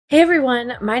Hey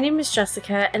everyone, my name is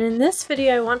Jessica, and in this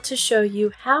video I want to show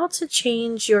you how to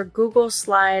change your Google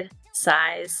Slide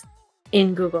size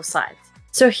in Google Slides.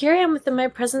 So here I am within my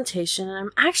presentation, and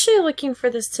I'm actually looking for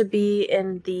this to be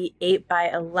in the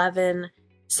 8x11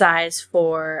 size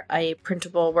for a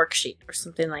printable worksheet or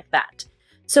something like that.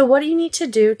 So what do you need to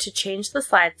do to change the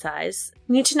slide size?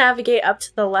 You need to navigate up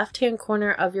to the left-hand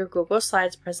corner of your Google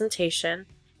Slides presentation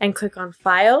and click on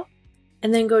File,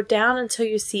 and then go down until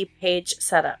you see Page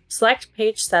Setup. Select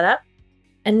Page Setup,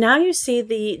 and now you see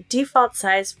the default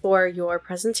size for your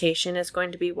presentation is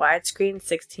going to be widescreen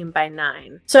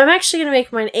 16:9. So I'm actually going to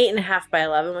make mine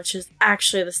 8.5x11, which is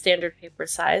actually the standard paper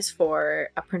size for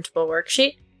a printable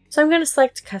worksheet. So I'm going to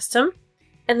select Custom,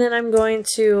 and then I'm going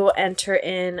to enter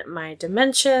in my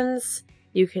dimensions.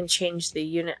 You can change the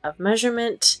unit of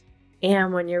measurement,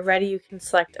 and when you're ready you can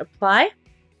select Apply,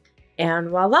 and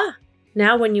voila!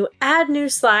 Now when you add new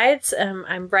slides,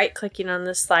 I'm right-clicking on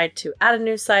this slide to add a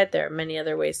new slide. There are many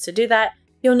other ways to do that.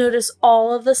 You'll notice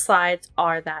all of the slides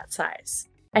are that size.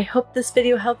 I hope this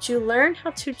video helped you learn how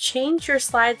to change your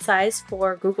slide size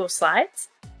for Google Slides.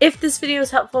 If this video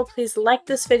is helpful, please like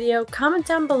this video, comment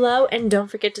down below, and don't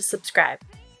forget to subscribe.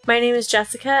 My name is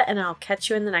Jessica, and I'll catch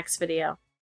you in the next video.